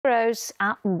Euros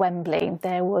at Wembley.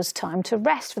 There was time to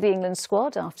rest for the England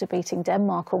squad after beating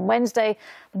Denmark on Wednesday,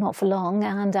 but not for long.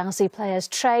 And as the players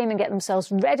train and get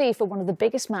themselves ready for one of the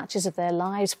biggest matches of their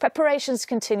lives, preparations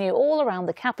continue all around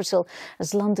the capital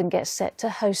as London gets set to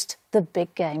host the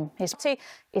big game. His team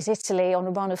is Italy on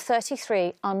a run of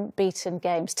 33 unbeaten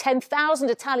games. 10,000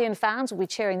 Italian fans will be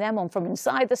cheering them on from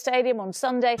inside the stadium on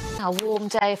Sunday. A warm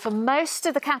day for most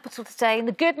of the capital today, and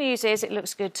the good news is it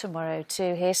looks good tomorrow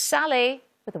too. Here's Sally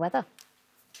with the weather.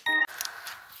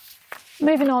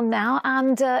 Moving on now,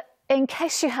 and in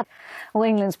case you have... Well,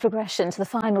 England's progression to the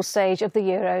final stage of the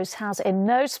Euros has in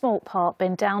no small part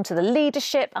been down to the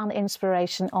leadership and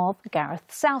inspiration of Gareth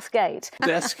Southgate.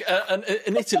 Desk, an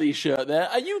Italy shirt there.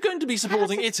 Are you going to be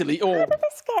supporting Italy, or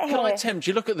can I tempt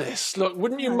you? Look at this. Look,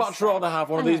 wouldn't you much rather have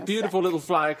one of these beautiful little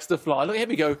flags to fly? Look, here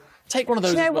we go. Take one of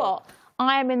those. Do you know what?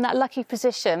 I am in that lucky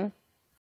position